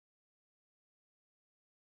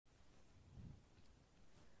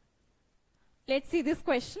let's see this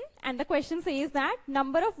question. And the question says that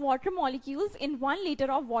number of water molecules in 1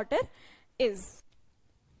 liter of water is.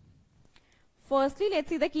 Firstly, let's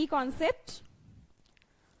see the key concept.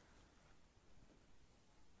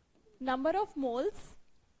 Number of moles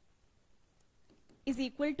is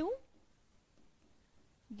equal to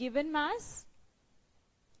given mass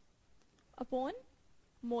upon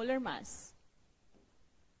molar mass.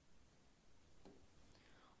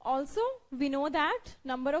 Also, we know that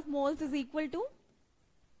number of moles is equal to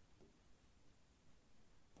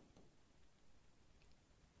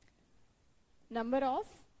number of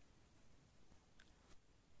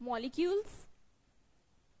molecules,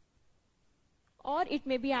 or it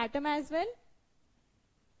may be atom as well,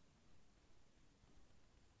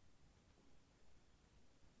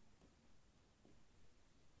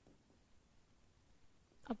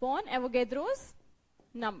 upon Avogadro's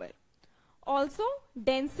number. Also,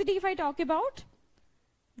 density, if I talk about,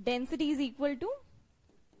 density is equal to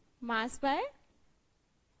mass by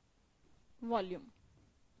volume.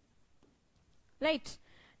 Right.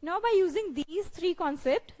 Now, by using these three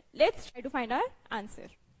concepts, let's try to find our answer.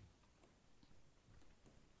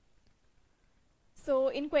 So,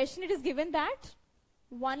 in question it is given that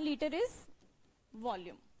 1 liter is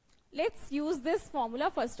volume. Let's use this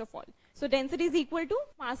formula first of all. So, density is equal to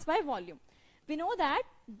mass by volume. We know that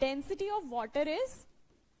density of water is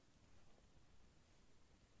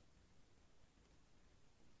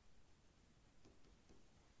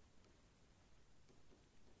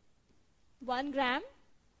one gram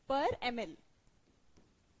per ml.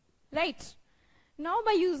 Right. Now,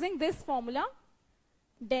 by using this formula,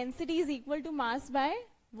 density is equal to mass by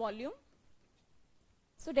volume.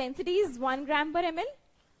 So, density is 1 gram per ml.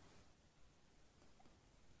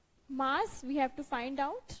 Mass we have to find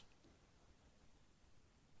out.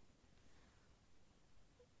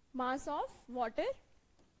 Mass of water,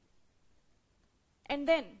 and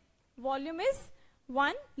then volume is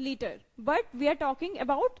 1 liter, but we are talking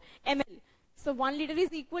about ml. So 1 liter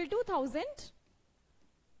is equal to 1000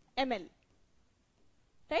 ml,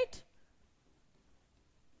 right?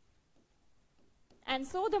 And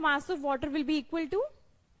so the mass of water will be equal to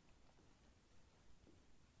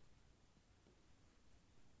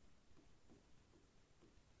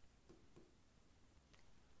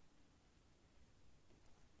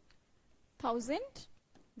 1000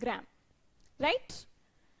 gram, right?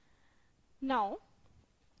 Now,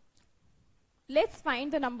 let's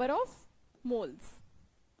find the number of moles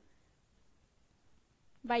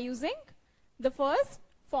by using the first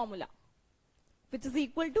formula, which is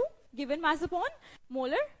equal to given mass upon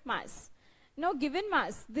molar mass. Now, given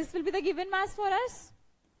mass, this will be the given mass for us.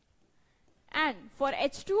 And for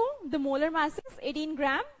H2O, the molar mass is 18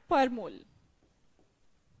 gram per mole,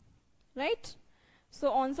 right?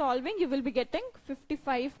 So, on solving, you will be getting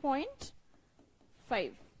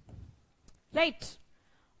 55.5. Right.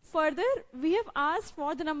 Further, we have asked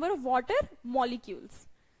for the number of water molecules.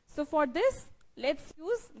 So, for this, let's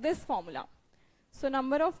use this formula. So,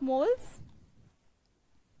 number of moles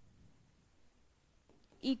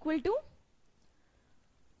equal to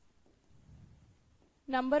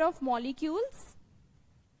number of molecules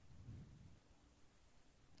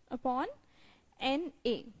upon Na.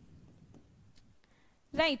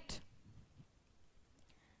 Right.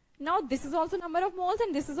 Now, this is also number of moles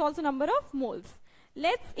and this is also number of moles.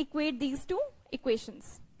 Let's equate these two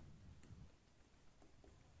equations.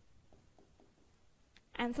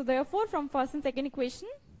 And so, therefore, from first and second equation,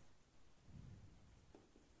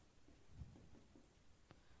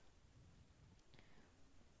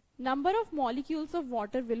 number of molecules of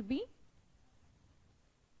water will be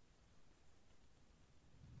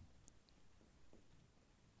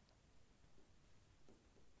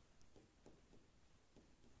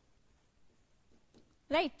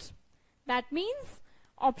right. That means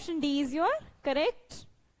option D is your correct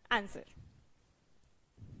answer.